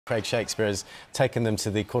Craig Shakespeare has taken them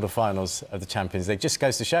to the quarter-finals of the Champions League. Just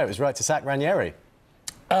goes to show it was right to sack Ranieri.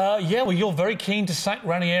 Yeah, well, you're very keen to sack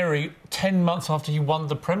Ranieri 10 months after he won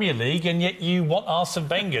the Premier League, and yet you want Arsene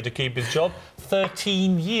Wenger to keep his job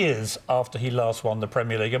 13 years after he last won the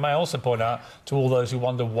Premier League. And may I also point out to all those who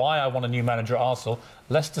wonder why I want a new manager at Arsenal,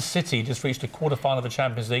 Leicester City just reached the quarter-final of the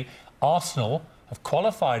Champions League. Arsenal have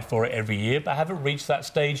qualified for it every year, but haven't reached that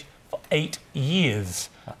stage for 8 years.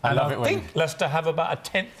 I love it think Leicester have about a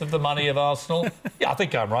tenth of the money of Arsenal. Yeah, I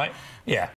think I'm right. Yeah.